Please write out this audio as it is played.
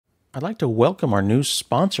I'd like to welcome our new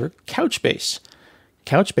sponsor, Couchbase.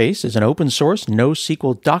 Couchbase is an open source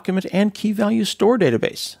NoSQL document and key value store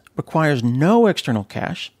database. Requires no external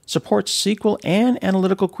cache, supports SQL and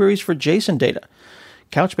analytical queries for JSON data.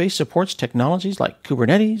 Couchbase supports technologies like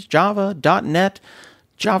Kubernetes, Java, .NET,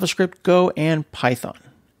 JavaScript, Go, and Python.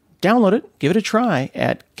 Download it, give it a try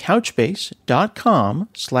at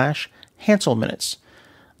couchbase.com/HanselMinutes.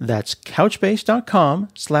 That's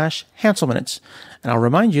couchbase.com/HanselMinutes. And I'll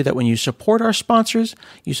remind you that when you support our sponsors,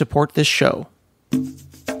 you support this show.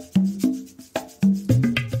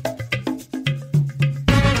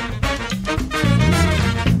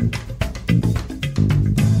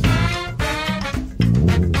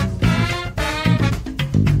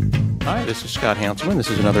 Hi, this is Scott Hanselman. This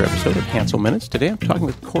is another episode of Hansel Minutes. Today I'm talking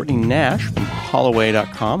with Courtney Nash from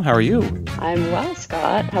Holloway.com. How are you? I'm well,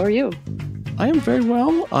 Scott. How are you? I am very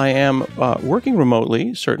well. I am working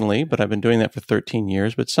remotely, certainly, but I've been doing that for 13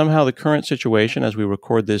 years. But somehow the current situation, as we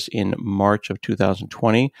record this in March of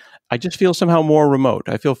 2020, I just feel somehow more remote.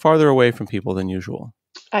 I feel farther away from people than usual.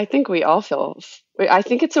 I think we all feel. I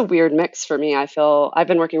think it's a weird mix for me. I've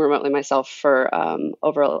been working remotely myself for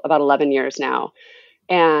over about 11 years now.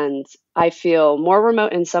 And I feel more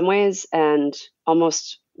remote in some ways and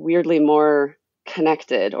almost weirdly more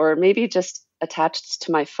connected, or maybe just attached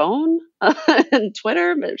to my phone and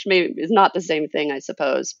Twitter, which maybe is not the same thing, I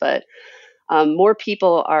suppose. But more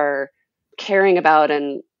people are caring about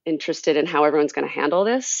and interested in how everyone's going to handle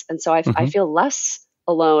this. And so I feel less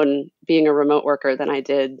alone being a remote worker than I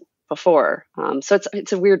did before. So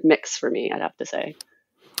it's a weird mix for me, I'd have to say.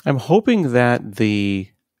 I'm hoping that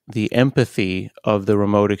the empathy of the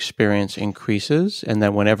remote experience increases, and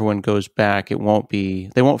that when everyone goes back, they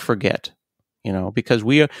won't forget, because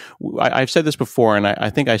I've said this before, and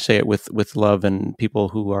I think I say it with love, and people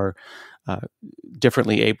who are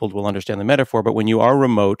differently abled will understand the metaphor. But when you are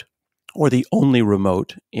remote, or the only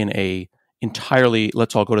remote in a entirely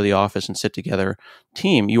let's all go to the office and sit together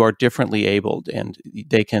team, you are differently abled, and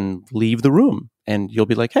they can leave the room, and you'll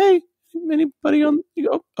be like, "Hey, anybody on?" You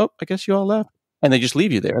go, "Oh, I guess you all left." And they just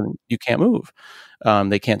leave you there, and you can't move.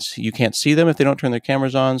 You can't see them if they don't turn their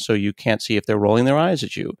cameras on, so you can't see if they're rolling their eyes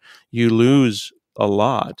at you. You lose a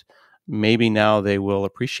lot. Maybe now they will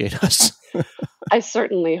appreciate us. I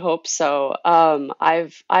certainly hope so.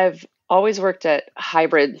 I've always worked at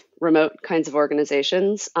hybrid remote kinds of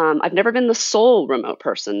organizations. I've never been the sole remote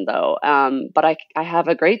person, though, but I have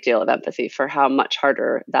a great deal of empathy for how much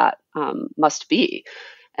harder that must be.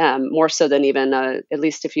 More so than even, at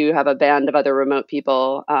least if you have a band of other remote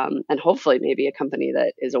people, and hopefully maybe a company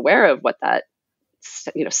that is aware of what that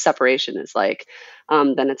separation is like,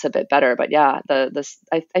 then it's a bit better. But yeah,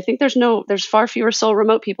 I think there's far fewer sole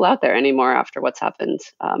remote people out there anymore after what's happened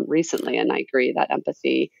recently. And I agree that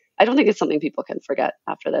empathy, I don't think it's something people can forget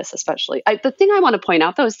after this, especially. The thing I want to point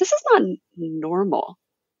out, though, is this is not normal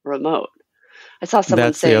remote. I saw someone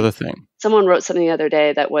That's the other thing. Someone wrote something the other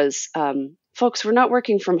day that was, folks, we're not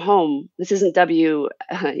working from home. This isn't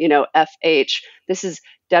FH. This is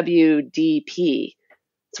WDP.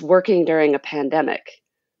 It's working during a pandemic.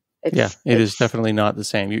 It is definitely not the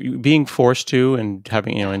same. You being forced to and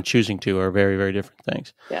having, and choosing to are very, very different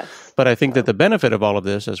things. Yes. But I think that the benefit of all of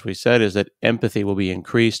this, as we said, is that empathy will be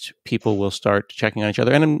increased. People will start checking on each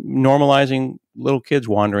other and normalizing little kids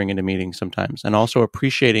wandering into meetings sometimes, and also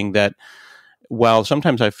appreciating that. While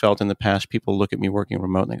sometimes I've felt in the past, people look at me working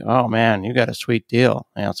remote and they go, "Oh man, you got a sweet deal."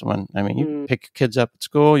 You pick kids up at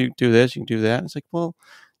school, you do this, you can do that. It's like, well,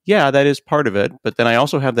 yeah, that is part of it. But then I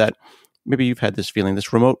also have that, maybe you've had this feeling,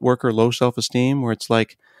 this remote worker low self-esteem, where it's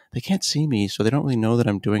like, they can't see me, so they don't really know that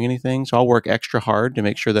I'm doing anything. So I'll work extra hard to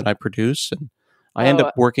make sure that I produce. And I end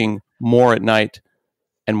up working more at night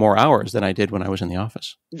and more hours than I did when I was in the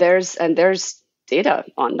office. There's data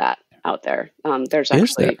on that out there. There's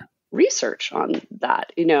actually research on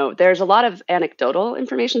that. There's a lot of anecdotal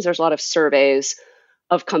information. There's a lot of surveys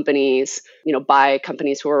of companies, by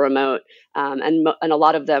companies who are remote, and a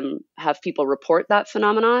lot of them have people report that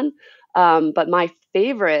phenomenon. But my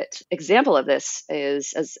favorite example of this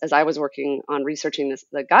is, as I was working on researching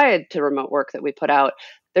the guide to remote work that we put out,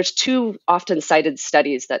 there's two often cited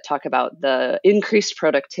studies that talk about the increased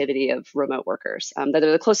productivity of remote workers. That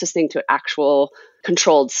are the closest thing to actual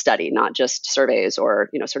controlled study, not just surveys or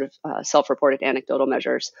self-reported anecdotal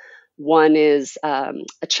measures. One is a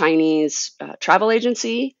Chinese travel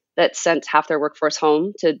agency that sent half their workforce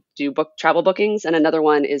home to do travel bookings, and another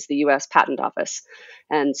one is the U.S. Patent Office.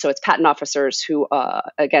 And so it's patent officers who,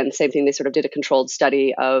 again, same thing. They sort of did a controlled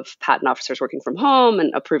study of patent officers working from home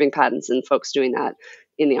and approving patents, and folks doing that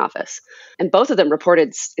in the office. And both of them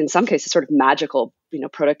reported, in some cases, sort of magical,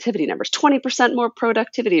 productivity numbers, 20% more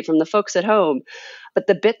productivity from the folks at home. But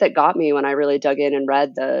the bit that got me when I really dug in and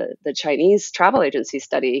read the Chinese travel agency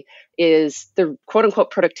study is the quote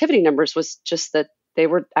unquote productivity numbers was just that they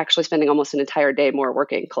were actually spending almost an entire day more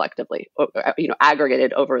working collectively,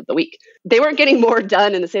 aggregated over the week. They weren't getting more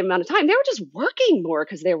done in the same amount of time. They were just working more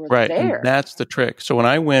because they were right. there. And that's the trick. So when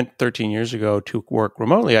I went 13 years ago to work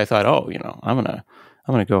remotely, I thought, I'm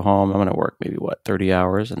gonna go home. I'm gonna work maybe 30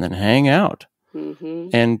 hours and then hang out. Mm-hmm.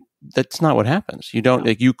 And that's not what happens. You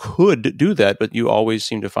don't, you could do that, but you always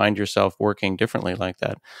seem to find yourself working differently like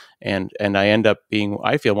that. And I end up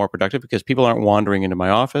I feel more productive because people aren't wandering into my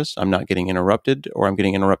office. I'm not getting interrupted, or I'm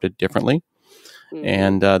getting interrupted differently. Mm-hmm.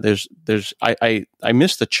 And I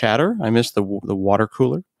miss the chatter. I miss the water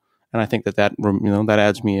cooler. And I think that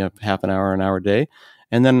adds me a half an hour a day.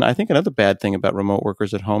 And then I think another bad thing about remote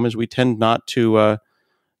workers at home is we tend not to,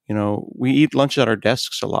 we eat lunch at our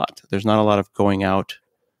desks a lot. There's not a lot of going out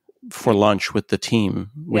for lunch with the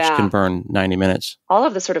team, which can burn 90 minutes. All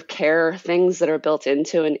of the sort of care things that are built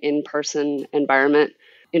into an in-person environment,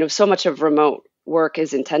 so much of remote work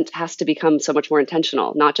has to become so much more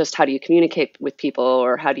intentional, not just how do you communicate with people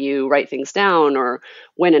or how do you write things down or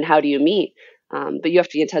when and how do you meet. But you have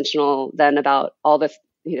to be intentional then about all the,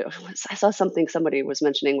 I saw somebody was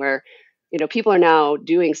mentioning where, people are now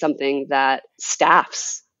doing something that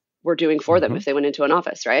staffs were doing for them if they went into an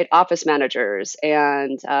office, right? Office managers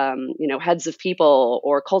and, heads of people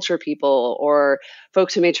or culture people or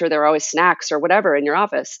folks who made sure there were always snacks or whatever in your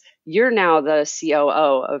office. You're now the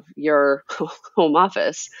COO of your home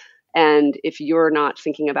office. And if you're not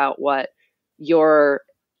thinking about what your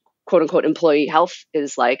quote unquote employee health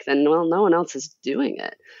is like, then no one else is doing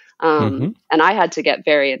it. And I had to get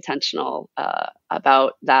very intentional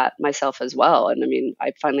about that myself as well. And I mean,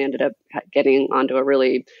 I finally ended up getting onto a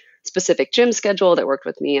really specific gym schedule that worked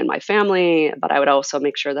with me and my family, but I would also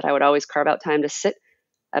make sure that I would always carve out time to sit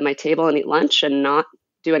at my table and eat lunch and not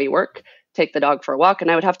do any work, take the dog for a walk.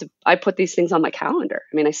 And I put these things on my calendar.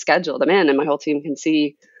 I mean, I schedule them in and my whole team can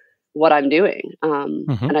see what I'm doing.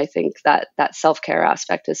 And I think that self-care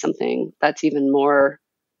aspect is something that's even more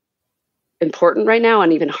important right now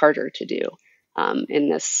and even harder to do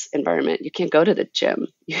in this environment. You can't go to the gym.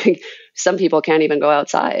 Some people can't even go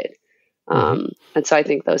outside. And so I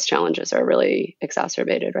think those challenges are really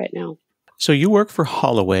exacerbated right now. So you work for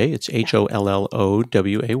Holloway. It's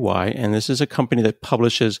Holloway, and this is a company that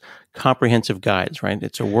publishes comprehensive guides, right?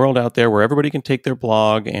 It's a world out there where everybody can take their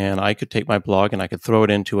blog, and I could take my blog and I could throw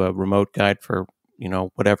it into a remote guide for,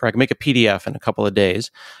 whatever. I can make a PDF in a couple of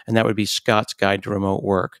days, and that would be Scott's Guide to Remote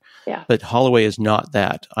Work. Yeah. But Holloway is not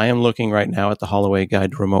that. I am looking right now at the Holloway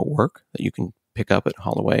Guide to Remote Work that you can pick up at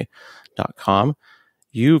holloway.com.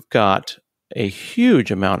 You've got a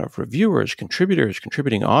huge amount of reviewers, contributors,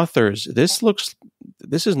 contributing authors. This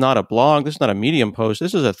is not a blog. This is not a Medium post.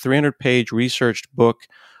 This is a 300-page researched book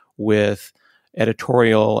with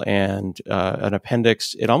editorial and an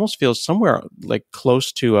appendix. It almost feels somewhere like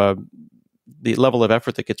close to the level of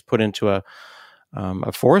effort that gets put into a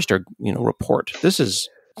Forrester, report.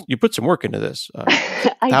 You put some work into this.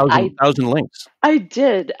 Thousand links. I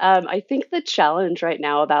did. I think the challenge right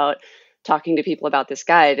now about talking to people about this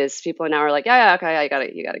guide is people now are like, okay,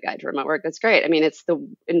 you got a guide to remote work. That's great. I mean, it's the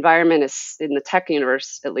environment is in the tech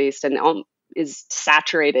universe, at least, and is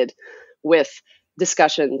saturated with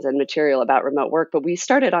discussions and material about remote work. But we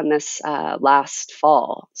started on this last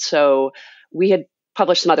fall. So we had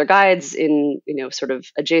published some other guides in, sort of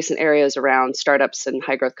adjacent areas around startups and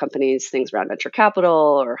high growth companies, things around venture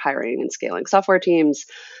capital or hiring and scaling software teams.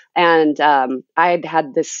 And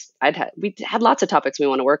we had lots of topics we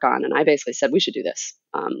want to work on. And I basically said, we should do this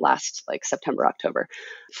last September, October,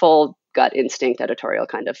 full gut instinct editorial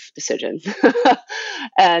kind of decision.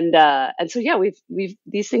 And so, yeah,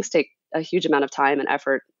 these things take a huge amount of time and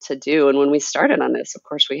effort to do. And when we started on this, of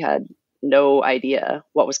course, we had no idea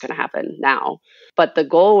what was going to happen now. But the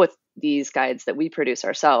goal with these guides that we produce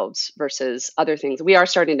ourselves versus other things, we are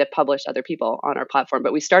starting to publish other people on our platform,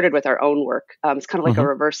 but we started with our own work. It's kind of like a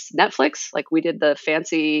reverse Netflix. Like we did the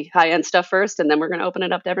fancy high-end stuff first, and then we're going to open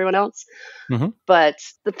it up to everyone else. But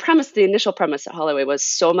the initial premise at Holloway was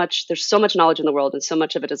there's so much knowledge in the world and so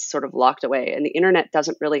much of it is sort of locked away, and the internet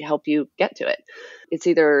doesn't really help you get to it. It's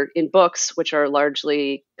either in books, which are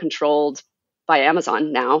largely controlled by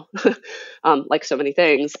Amazon now, like so many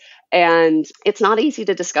things. And it's not easy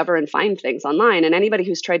to discover and find things online. And anybody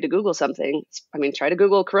who's tried to Google something, try to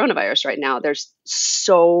Google coronavirus right now. There's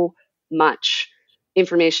so much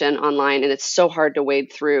information online and it's so hard to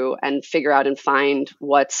wade through and figure out and find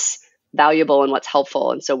what's valuable and what's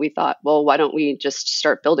helpful. And so we thought, well, why don't we just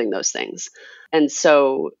start building those things? And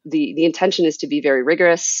so the intention is to be very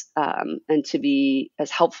rigorous and to be as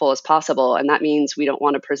helpful as possible. And that means we don't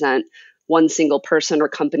want to present one single person or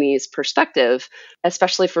company's perspective,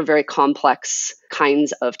 especially for very complex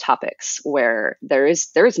kinds of topics where there is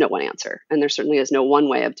no one answer, and there certainly is no one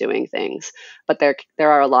way of doing things. But there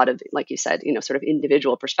are a lot of, like you said, sort of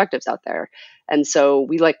individual perspectives out there. And so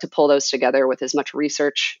we like to pull those together with as much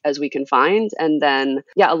research as we can find, and then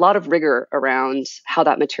a lot of rigor around how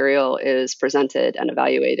that material is presented and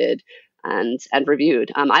evaluated and reviewed.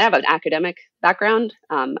 I have an academic background.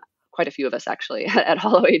 Quite a few of us actually at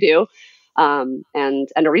Holloway do. And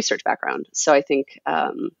a research background. So I think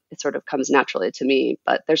it sort of comes naturally to me,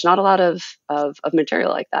 but there's not a lot of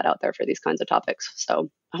material like that out there for these kinds of topics. So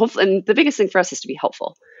hopefully, and the biggest thing for us is to be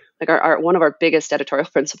helpful. Like one of our biggest editorial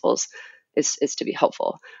principles is to be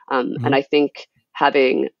helpful. And I think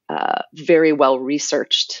having very well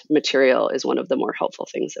researched material is one of the more helpful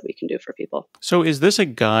things that we can do for people. So is this a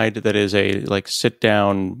guide that is a sit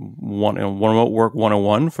down remote work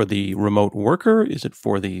 101 for the remote worker? Is it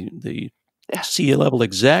for the C-level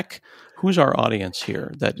exec? Who's our audience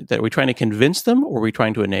here? That are we trying to convince them, or are we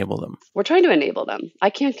trying to enable them? We're trying to enable them. I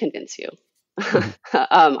can't convince you.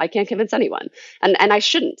 I can't convince anyone. And I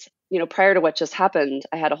shouldn't. Prior to what just happened,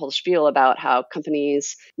 I had a whole spiel about how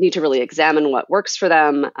companies need to really examine what works for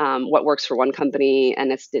them, what works for one company,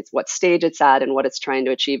 and it's what stage it's at and what it's trying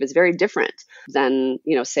to achieve is very different than,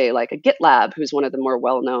 say, like a GitLab, who's one of the more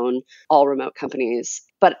well-known all-remote companies.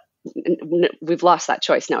 But we've lost that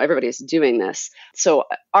choice now. Everybody's doing this. So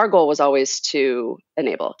our goal was always to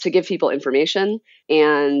enable, to give people information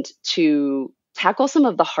and to tackle some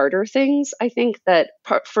of the harder things. I think that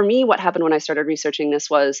for me, what happened when I started researching this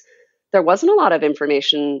was there wasn't a lot of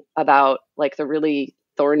information about like the really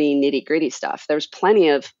thorny nitty gritty stuff. There's plenty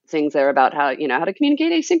of things there about how to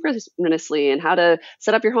communicate asynchronously and how to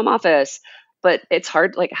set up your home office. But it's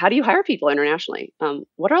hard. Like, how do you hire people internationally?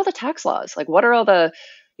 What are all the tax laws? Like, what are all the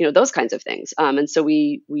those kinds of things. And so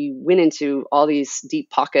we went into all these deep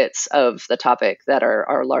pockets of the topic that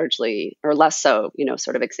are largely or less so,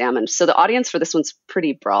 sort of examined. So the audience for this one's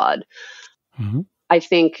pretty broad. Mm-hmm. I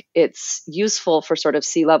think it's useful for sort of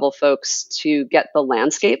C-level folks to get the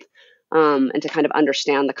landscape and to kind of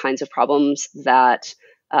understand the kinds of problems that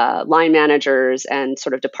line managers and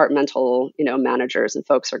sort of departmental, managers and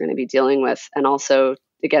folks are going to be dealing with. And also,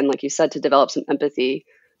 again, like you said, to develop some empathy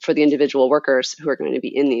for the individual workers who are going to be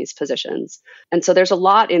in these positions. And so there's a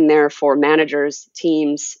lot in there for managers,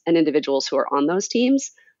 teams, and individuals who are on those teams.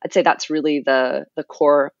 I'd say that's really the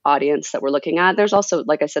core audience that we're looking at. There's also,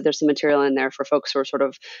 like I said, there's some material in there for folks who are sort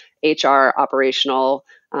of HR, operational,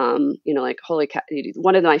 like holy cow.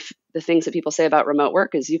 One of the things that people say about remote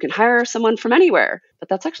work is you can hire someone from anywhere, but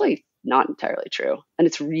that's actually not entirely true. And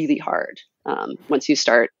it's really hard once you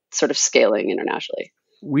start sort of scaling internationally.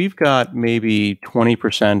 We've got maybe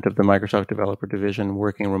 20% of the Microsoft developer division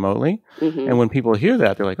working remotely. Mm-hmm. And when people hear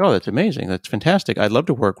that, they're like, oh, that's amazing. That's fantastic. I'd love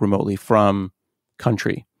to work remotely from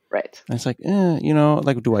country. Right. And it's like,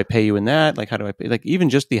 like, do I pay you in that? Like, how do I pay? Like,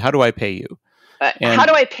 even just how do I pay you? How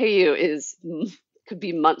do I pay you could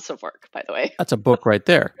be months of work, by the way. That's a book right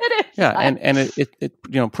there. It is. Yeah. And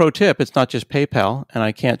it pro tip, it's not just PayPal, and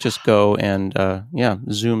I can't just go and,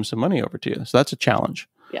 Zoom some money over to you. So that's a challenge.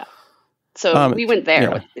 Yeah. So we went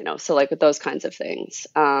there, with those kinds of things.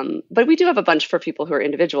 But we do have a bunch for people who are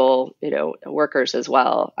individual, workers as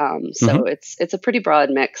well. So it's a pretty broad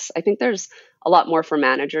mix. I think there's a lot more for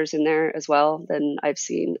managers in there as well than I've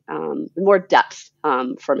seen. More depth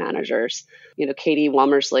for managers. Katie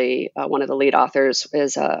Walmersley, one of the lead authors,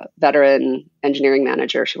 is a veteran engineering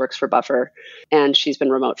manager. She works for Buffer, and she's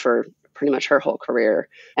been remote for pretty much her whole career.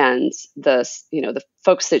 And the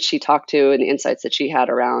folks that she talked to and the insights that she had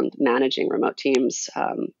around managing remote teams,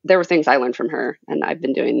 there were things I learned from her, and I've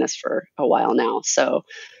been doing this for a while now. So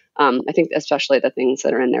I think especially the things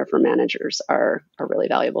that are in there for managers are really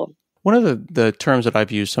valuable. One of the terms that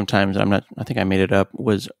I've used sometimes, I think I made it up,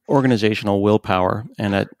 was organizational willpower.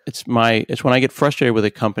 And it's when I get frustrated with a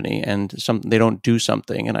company and they don't do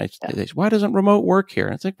something, and they say, why doesn't remote work here?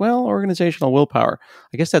 And it's like, well, organizational willpower.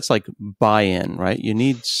 I guess that's like buy-in, right? You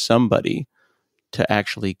need somebody to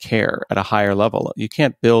actually care at a higher level. You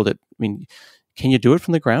can't build it. I mean, can you do it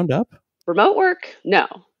from the ground up? Remote work? No.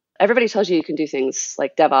 Everybody tells you can do things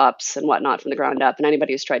like DevOps and whatnot from the ground up. And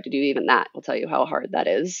anybody who's tried to do even that will tell you how hard that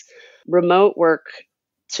is. Remote work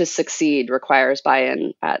to succeed requires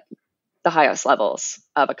buy-in at the highest levels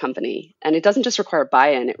of a company. And it doesn't just require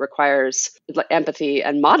buy-in, it requires empathy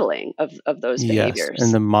and modeling of those behaviors. Yes,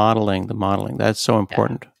 and the modeling, that's so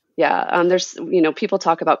important. Yeah. There's, people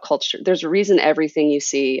talk about culture. There's a reason everything you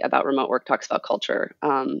see about remote work talks about culture.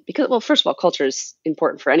 Because, well, first of all, culture is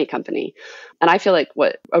important for any company. And I feel like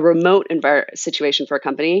what a remote situation for a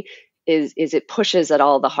company is it pushes at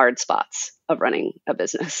all the hard spots of running a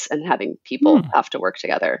business and having people have to work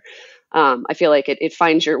together. I feel like it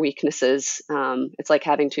finds your weaknesses. It's like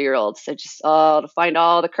having 2-year-olds. They just, to find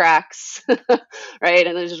all the cracks, right?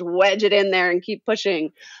 And then just wedge it in there and keep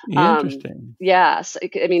pushing. Interesting. Yes.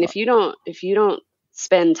 I mean, if you don't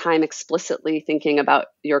spend time explicitly thinking about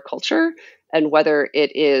your culture and whether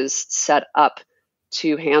it is set up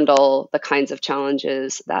to handle the kinds of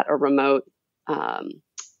challenges that a remote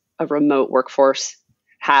workforce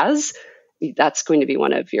has, that's going to be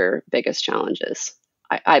one of your biggest challenges.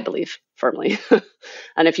 I believe firmly.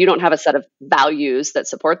 And if you don't have a set of values that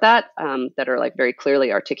support that, that are like very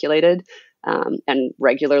clearly articulated and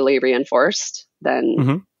regularly reinforced,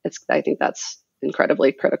 then I think that's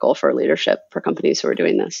incredibly critical for leadership for companies who are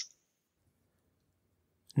doing this.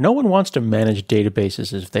 No one wants to manage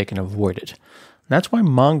databases if they can avoid it. That's why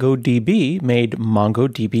MongoDB made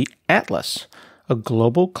MongoDB Atlas, a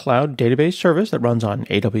global cloud database service that runs on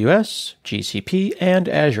AWS, GCP, and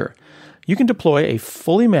Azure. You can deploy a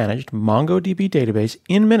fully managed MongoDB database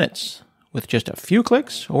in minutes with just a few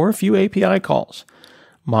clicks or a few API calls.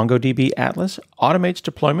 MongoDB Atlas automates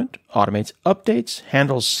deployment, automates updates,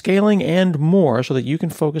 handles scaling, and more so that you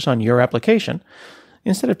can focus on your application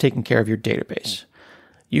instead of taking care of your database.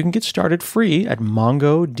 You can get started free at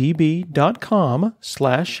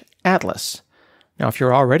mongodb.com/Atlas. Now, if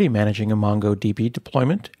you're already managing a MongoDB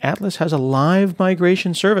deployment, Atlas has a live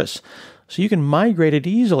migration service, so you can migrate it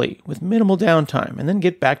easily with minimal downtime and then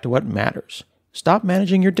get back to what matters. Stop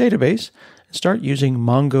managing your database and start using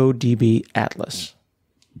MongoDB Atlas.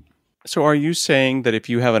 So are you saying that if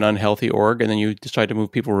you have an unhealthy org and then you decide to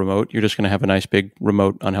move people remote, you're just going to have a nice big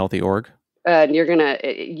remote unhealthy org? And you're going to,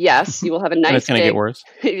 yes, you will have a nice and it's going to get worse?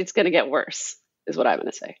 It's going to get worse, is what I'm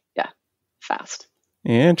going to say. Yeah, fast.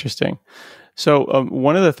 Interesting. So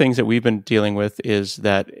one of the things that we've been dealing with is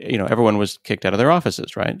that, everyone was kicked out of their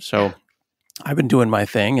offices, right? So I've been doing my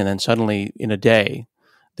thing, and then suddenly in a day,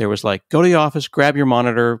 there was like, go to the office, grab your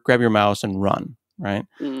monitor, grab your mouse, and run, right?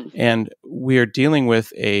 And we are dealing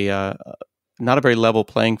with not a very level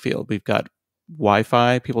playing field. We've got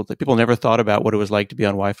Wi-Fi. People never thought about what it was like to be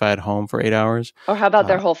on Wi-Fi at home for 8 hours. Or how about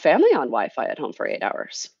their whole family on Wi-Fi at home for 8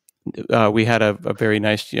 hours? We had a very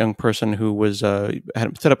nice young person who was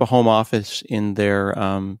had set up a home office in their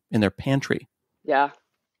pantry. Yeah,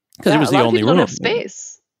 because it was the only room. Don't have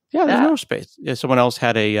space. Yeah, there's no space. Yeah, someone else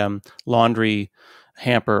had a laundry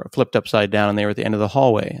hamper flipped upside down, and they were at the end of the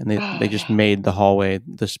hallway, and they just made the hallway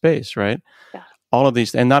the space, right? Yeah. All of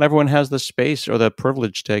these, and not everyone has the space or the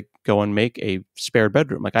privilege to go and make a spare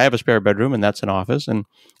bedroom. Like I have a spare bedroom, and that's an office, and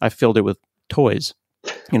I filled it with toys.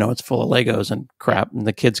 It's full of Legos and crap, and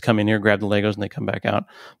the kids come in here, grab the Legos, and they come back out.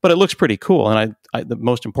 But it looks pretty cool, and I the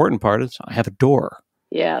most important part is I have a door.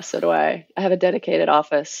 Yeah, so do I. I have a dedicated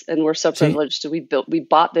office, and we're so privileged. We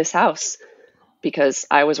bought this house because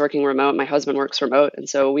I was working remote. My husband works remote, and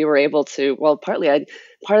so we were able to. Well, part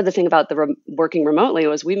of the thing about working remotely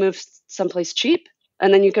was we moved someplace cheap.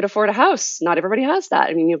 And then you could afford a house. Not everybody has that.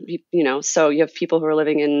 I mean, so you have people who are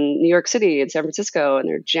living in New York City and San Francisco, and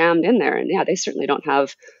they're jammed in there. And yeah, they certainly don't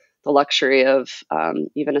have the luxury of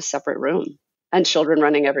even a separate room and children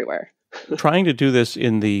running everywhere. Trying to do this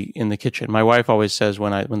in the kitchen. My wife always says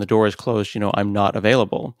when the door is closed, I'm not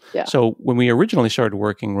available. Yeah. So when we originally started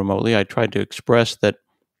working remotely, I tried to express that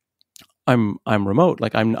I'm remote,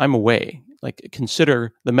 like I'm away. Like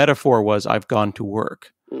consider the metaphor was I've gone to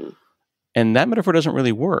work. And that metaphor doesn't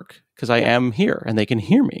really work because I am here and they can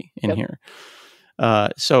hear me in here.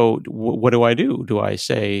 So what do I do? Do I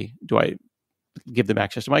give them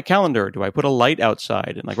access to my calendar? Do I put a light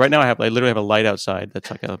outside? And like right now I literally have a light outside that's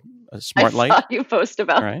like a smart light. I saw you post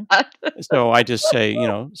about that. So I just say,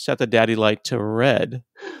 set the daddy light to red.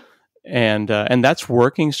 And that's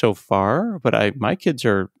working so far, but my kids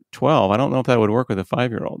are 12. I don't know if that would work with a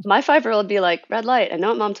 5-year-old. My 5-year-old would be like, red light. I know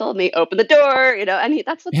what mom told me. Open the door, and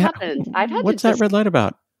that's what's happened. What's that red light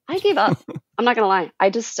about? I gave up. I'm not going to lie. I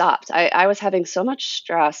just stopped. I was having so much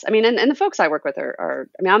stress. I mean, and the folks I work with are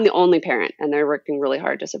I'm the only parent and they're working really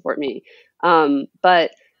hard to support me.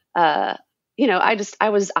 But I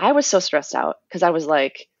was so stressed out because I was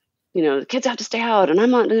like, the kids have to stay out and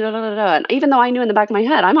I'm on, and even though I knew in the back of my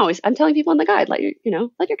head, I'm telling people in the guide, let your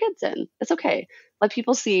kids in. It's okay. Let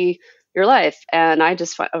people see your life. And I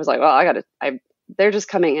was like, well, they're just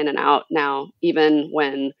coming in and out now, even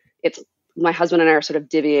when it's my husband and I are sort of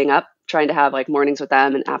divvying up, trying to have like mornings with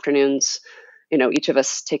them and afternoons, each of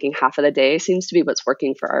us taking half of the day seems to be what's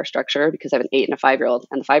working for our structure, because I have an 8 and a 5-year-old,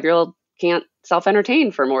 and the 5-year-old can't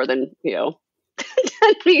self-entertain for more than,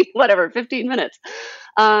 15 minutes.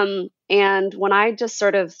 And when I just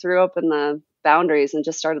sort of threw open the boundaries and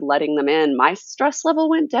just started letting them in, my stress level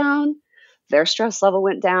went down, their stress level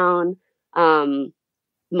went down.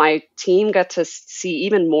 My team got to see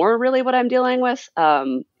even more really what I'm dealing with.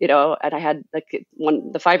 And I had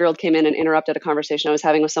when the 5-year-old came in and interrupted a conversation I was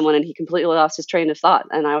having with someone, and he completely lost his train of thought.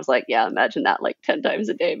 And I was like, yeah, imagine that 10 times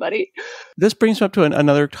a day, buddy. This brings me up to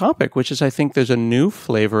another topic, which is I think there's a new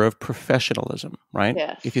flavor of professionalism, right?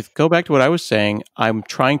 Yes. If you go back to what I was saying, I'm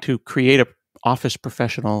trying to create a office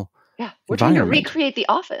professional we're trying to recreate the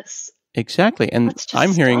office. Exactly. And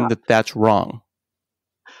I'm hearing that that's wrong.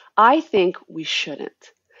 I think we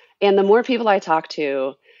shouldn't. And the more people I talk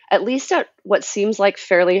to, at least at what seems like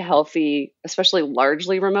fairly healthy, especially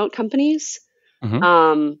largely remote companies,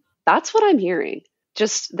 that's what I'm hearing.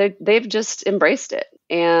 They've just embraced it.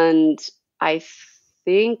 And I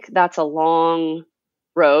think that's a long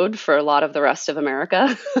road for a lot of the rest of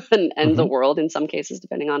America and the world in some cases,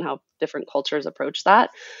 depending on how different cultures approach that.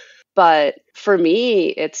 But for me,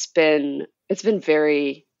 it's been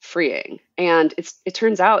very freeing. And it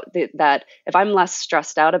turns out that if I'm less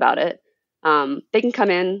stressed out about it, they can come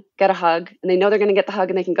in, get a hug, and they know they're going to get the hug,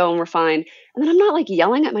 and they can go and we're fine. And then I'm not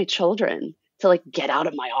yelling at my children to get out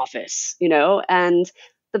of my office, And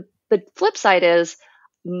the flip side is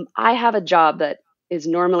I have a job that is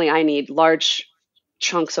normally I need large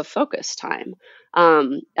chunks of focus time.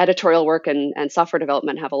 Editorial work and software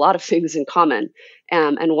development have a lot of things in common.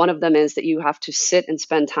 And one of them is that you have to sit and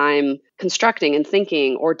spend time constructing and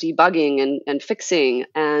thinking or debugging and fixing.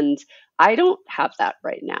 And I don't have that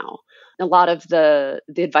right now. A lot of the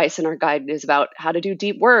advice in our guide is about how to do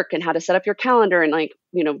deep work and how to set up your calendar. And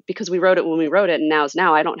because we wrote it when we wrote it and now's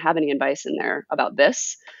now, I don't have any advice in there about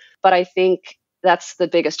this. But I think that's the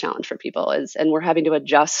biggest challenge for people and we're having to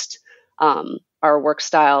adjust our work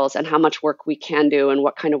styles and how much work we can do and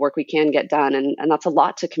what kind of work we can get done. And that's a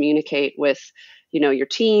lot to communicate with, your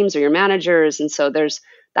teams or your managers. And so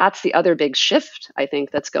that's the other big shift, I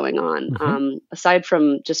think, that's going on. Aside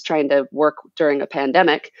from just trying to work during a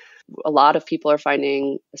pandemic, a lot of people are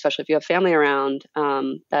finding, especially if you have family around,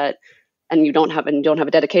 that and you don't have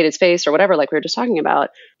a dedicated space or whatever, like we were just talking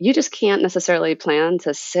about, you just can't necessarily plan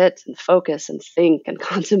to sit and focus and think and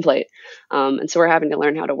contemplate. And so we're having to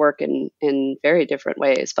learn how to work in very different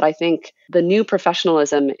ways. But I think the new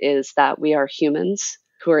professionalism is that we are humans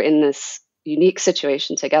who are in this unique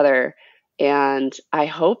situation together. And I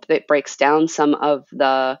hope that breaks down some of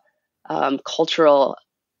the cultural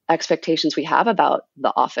expectations we have about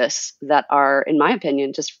the office that are, in my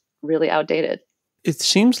opinion, just really outdated. It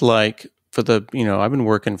seems like I've been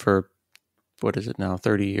working for,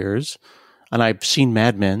 30 years, and I've seen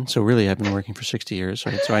Mad Men. So really, I've been working for 60 years.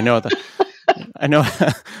 Right? So I know I know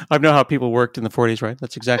how people worked in the 40s, right?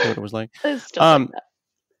 That's exactly what it was like.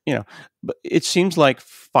 But it seems like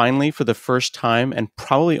finally, for the first time, and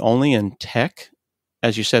probably only in tech,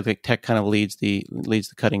 as you said, tech kind of leads the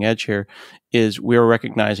cutting edge here, is we're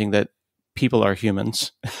recognizing that people are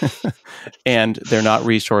humans and they're not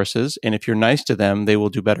resources. And if you're nice to them, they will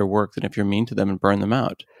do better work than if you're mean to them and burn them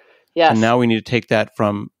out. Yes. And now we need to take that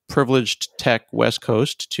from privileged tech West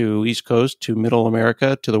Coast to East Coast to Middle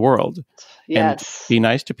America to the world. Yes. And be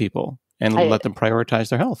nice to people and let them prioritize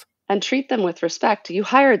their health. And treat them with respect. You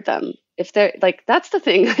hired them. If they're that's the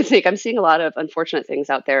thing. I think I'm seeing a lot of unfortunate things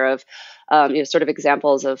out there of, sort of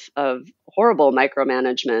examples of horrible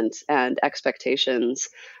micromanagement and expectations,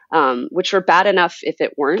 which were bad enough if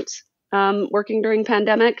it weren't working during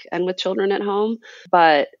pandemic and with children at home.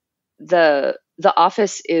 But the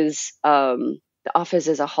office is a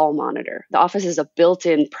hall monitor. The office is a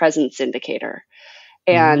built-in presence indicator,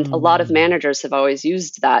 and a lot of managers have always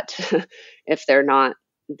used that. If they're not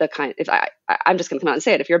I'm just going to come out and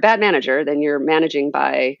say it. If you're a bad manager, then you're managing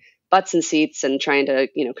by butts and seats and trying to,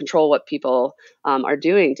 control what people are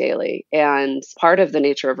doing daily. And part of the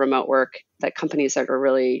nature of remote work that companies that are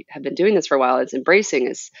really have been doing this for a while is embracing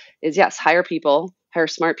is yes, hire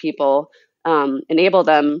smart people, enable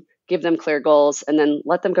them, give them clear goals, and then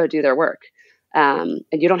let them go do their work. And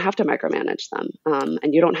you don't have to micromanage them.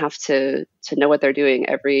 And you don't have to know what they're doing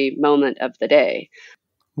every moment of the day.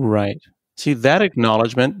 Right. See, that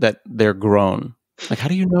acknowledgement that they're grown. Like, how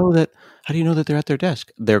do you know that they're at their desk?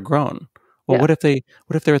 They're grown. Well, Yeah. what if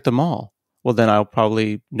they're at the mall? Well, then I'll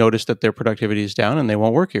probably notice that their productivity is down and they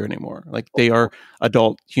won't work here anymore. Like, they are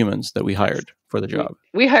adult humans that we hired for the job.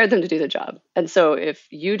 We hired them to do the job. And so if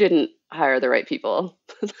you didn't hire the right people,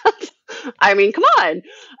 come on,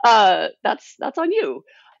 that's on you.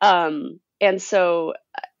 And so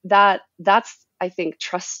that's, I think,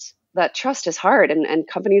 that trust is hard, and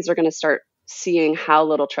companies are going to start seeing how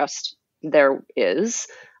little trust there is.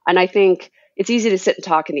 And I think it's easy to sit and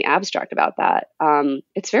talk in the abstract about that.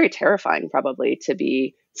 It's very terrifying probably to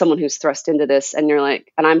be someone who's thrust into this, and you're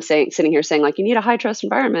like, and I'm sitting here saying like, you need a high trust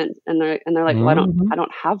environment. And they're like, well, I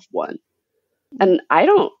don't have one. And I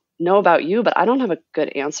don't know about you, but I don't have a good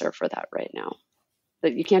answer for that right now.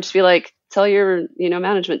 That you can't just be like, tell your,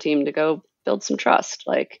 management team to go build some trust.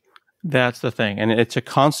 Like, that's the thing. And it's a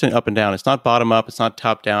constant up and down. It's not bottom up. It's not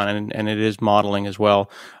top down. And it is modeling as well.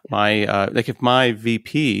 Like if my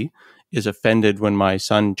VP is offended when my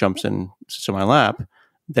son jumps in to my lap,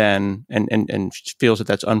 then, and feels that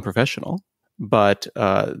that's unprofessional, but,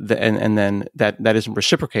 and then that isn't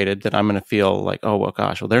reciprocated, that I'm going to feel like, oh, well,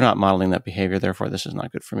 gosh, well, they're not modeling that behavior. Therefore, this is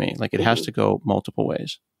not good for me. Like it has to go multiple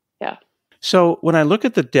ways. Yeah. So when I look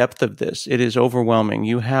at the depth of this, it is overwhelming.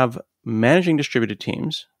 You have managing distributed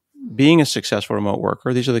teams, being a successful remote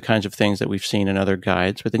worker. These are the kinds of things that we've seen in other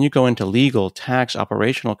guides. But then you go into legal, tax,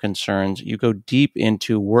 operational concerns. You go deep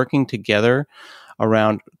into working together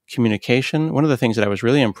around communication. One of the things that I was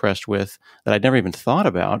really impressed with that I'd never even thought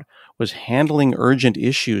about was handling urgent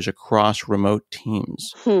issues across remote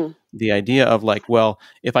teams. The idea of like, well,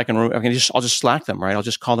 if I'll just Slack them, right? I'll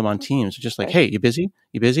just call them on Teams. Just like, hey, you busy?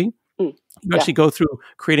 You busy? You actually go through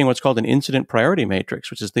creating what's called an incident priority matrix,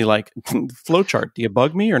 which is the like flow chart. Do you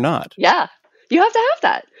bug me or not? Yeah, you have to have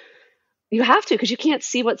that. You have to, because you can't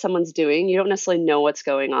see what someone's doing. You don't necessarily know what's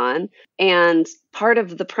going on. And part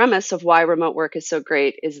of the premise of why remote work is so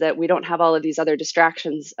great is that we don't have all of these other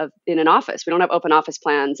distractions in an office. We don't have open office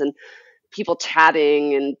plans and people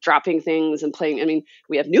chatting and dropping things and playing. I mean,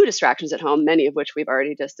 we have new distractions at home, many of which we've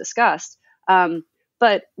already just discussed.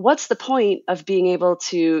 But what's the point of being able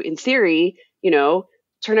to, in theory,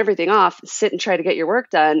 turn everything off, sit and try to get your work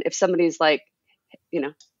done if somebody's like,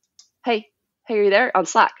 hey, are you there on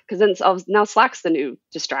Slack? Because then now Slack's the new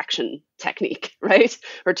distraction technique, right?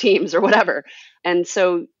 Or Teams or whatever. And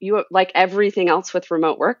so you, like everything else with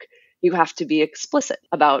remote work, you have to be explicit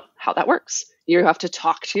about how that works. You have to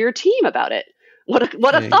talk to your team about it.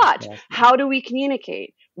 What a thought. How do we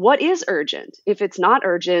communicate? What is urgent? If it's not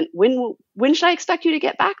urgent, when should I expect you to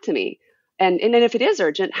get back to me? And then if it is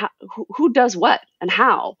urgent, who does what and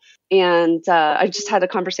how? And I just had a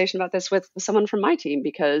conversation about this with someone from my team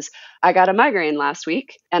because I got a migraine last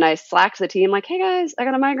week and I Slacked the team like, hey guys, I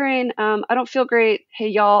got a migraine. I don't feel great. Hey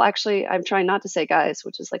y'all, actually, I'm trying not to say guys,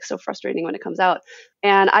 which is like so frustrating when it comes out.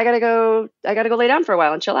 And I gotta go lay down for a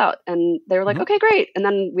while and chill out. And they were like, okay, great. And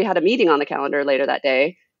then we had a meeting on the calendar later that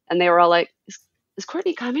day and they were all like, is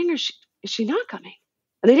Courtney coming or is she not coming?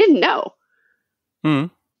 And they didn't know.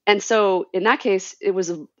 And so in that case,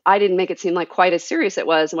 I didn't make it seem like quite as serious it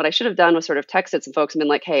was. And what I should have done was sort of texted some folks and been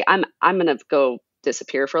like, hey, I'm going to go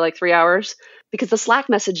disappear for like 3 hours because the Slack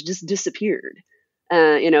message just disappeared.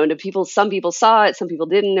 And some people saw it, some people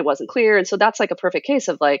didn't, it wasn't clear. And so that's like a perfect case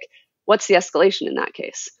of like, what's the escalation in that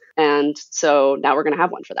case? And so now we're going to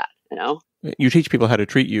have one for that, You teach people how to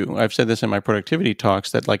treat you. I've said this in my productivity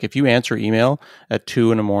talks that like if you answer email at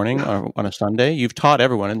 2 a.m. or on a Sunday, you've taught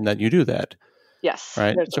everyone that you do that. Yes.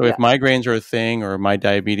 Right. So if migraines are a thing or my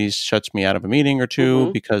diabetes shuts me out of a meeting or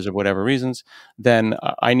two because of whatever reasons, then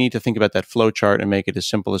I need to think about that flow chart and make it as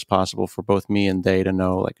simple as possible for both me and they to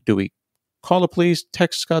know, like, do we call the police,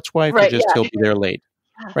 text Scott's wife, or just he'll be there late?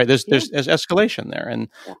 Right. There's escalation there. And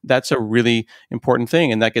that's a really important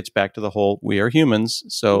thing. And that gets back to the whole, we are humans.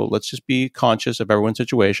 So let's just be conscious of everyone's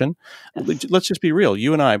situation. Yes. Let's just be real.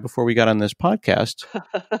 You and I, before we got on this podcast,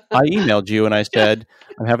 I emailed you and I said,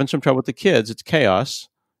 I'm having some trouble with the kids. It's chaos.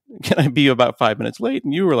 Can I be about 5 minutes late?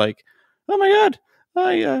 And you were like, oh my God,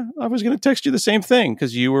 I was going to text you the same thing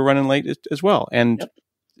because you were running late as well. And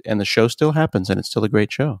the show still happens and it's still a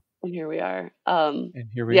great show. And here we are.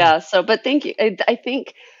 So, but thank you. I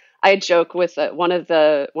think I joke with one of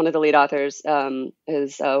the lead authors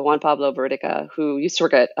is Juan Pablo Verdica, who used to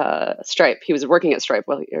work at Stripe. He was working at Stripe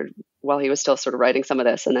while he was still sort of writing some of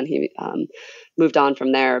this, and then he moved on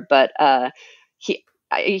from there. But he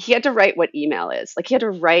had to write what email is. Like he had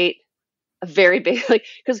to write a very big, like,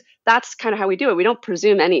 because that's kind of how we do it. We don't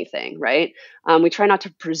presume anything, right? We try not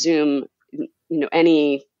to presume,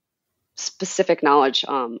 any specific knowledge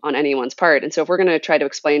on anyone's part. And so if we're going to try to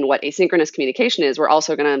explain what asynchronous communication is, we're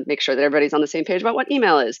also going to make sure that everybody's on the same page about what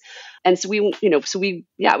email is. And so we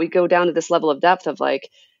go down to this level of depth of like,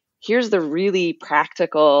 here's the really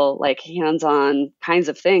practical, like hands-on kinds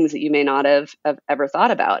of things that you may not have ever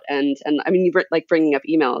thought about. And I mean, like bringing up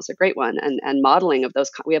email is a great one, and modeling of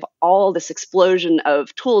those. We have all this explosion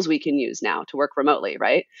of tools we can use now to work remotely,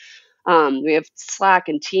 right? We have Slack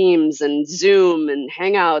and Teams and Zoom and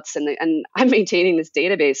Hangouts, and I'm maintaining this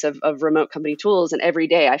database of remote company tools. And every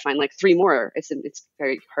day I find like 3 more. It's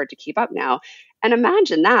very hard to keep up now. And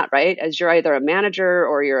imagine that, right? As you're either a manager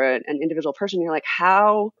or you're an individual person, you're like,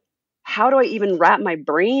 how do I even wrap my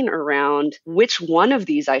brain around which one of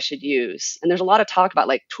these I should use? And there's a lot of talk about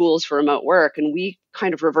like tools for remote work. And we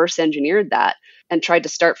kind of reverse engineered that and tried to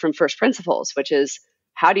start from first principles, which is,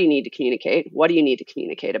 how do you need to communicate? What do you need to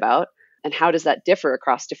communicate about? And how does that differ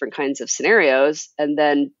across different kinds of scenarios? And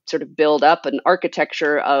then sort of build up an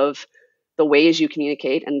architecture of the ways you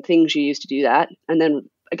communicate and things you use to do that. And then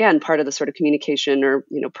again, part of the sort of communication or,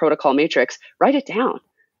 protocol matrix, write it down.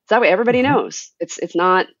 So that way everybody knows. It's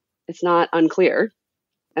not unclear.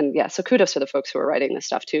 And yeah, so kudos to the folks who are writing this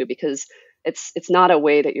stuff too, because it's not a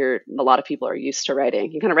way that a lot of people are used to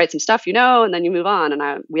writing. You kind of write some stuff, and then you move on.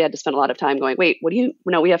 And we had to spend a lot of time going, wait, we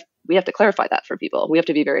have to clarify that for people. We have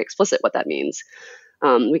to be very explicit what that means.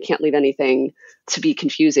 We can't leave anything to be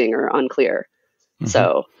confusing or unclear. Mm-hmm.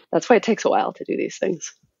 So that's why it takes a while to do these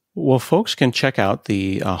things. Well, folks can check out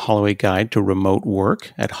the Holloway Guide to Remote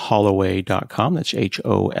Work at holloway.com. That's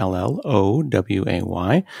HOLLOWAY.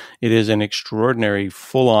 It is an extraordinary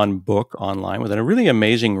full-on book online with a really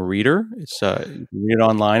amazing reader. It's you can read it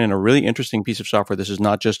online and a really interesting piece of software. This is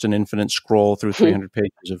not just an infinite scroll through 300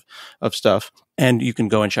 pages of stuff. And you can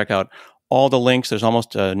go and check out all the links. There's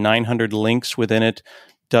almost 900 links within it.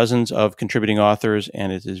 Dozens of contributing authors,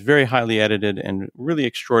 and it is very highly edited and really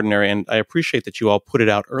extraordinary. And I appreciate that you all put it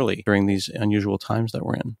out early during these unusual times that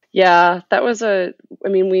we're in. Yeah, that was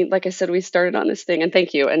like I said, we started on this thing, and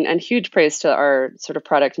thank you. And huge praise to our sort of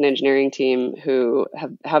product and engineering team who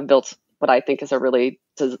have built what I think is a really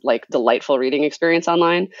delightful reading experience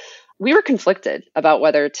online. We were conflicted about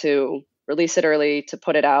whether to release it early, to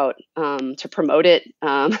put it out, to promote it.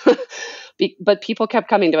 But people kept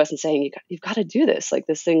coming to us and saying, you've got to do this. Like,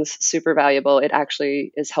 this thing's super valuable. It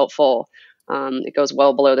actually is helpful. It goes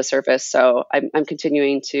well below the surface. So I'm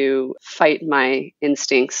continuing to fight my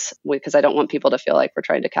instincts because I don't want people to feel like we're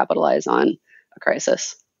trying to capitalize on a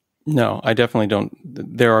crisis. No, I definitely don't.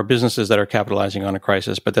 There are businesses that are capitalizing on a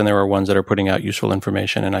crisis, but then there are ones that are putting out useful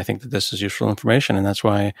information. And I think that this is useful information. And that's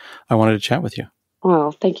why I wanted to chat with you.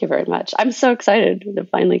 Well, thank you very much. I'm so excited to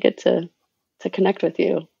finally get to connect with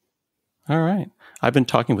you. All right. I've been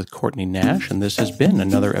talking with Courtney Nash, and this has been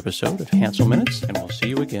another episode of Hansel Minutes, and we'll see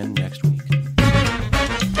you again next week.